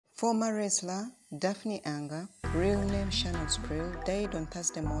Former wrestler Daffney Unger, real name Shannon Skrill, died on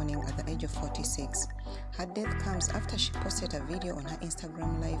Thursday morning at the age of 46. Her death comes after she posted a video on her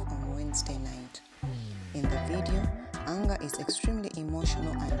Instagram Live on Wednesday night. In the video, Unger is extremely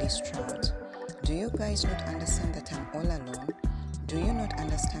emotional and distraught. "Do you guys not understand that I'm all alone? Do you not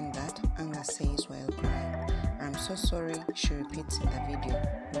understand that?" Unger says while crying. "I'm so sorry," she repeats in the video.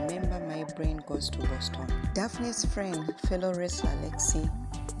 "Remember, my brain goes to Boston." Daphne's friend, fellow wrestler Lexi,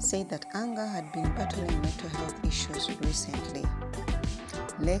 said that Unger had been battling mental health issues recently.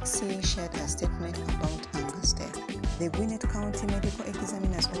 Lexi shared her statement about Unger's death. The Gwinnett County medical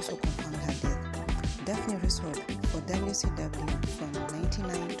examiners also confirmed her death. Daphne wrestled for WCW from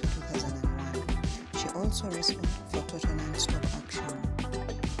 1999 to 2001. She also wrestled for Tottenham Stop Action.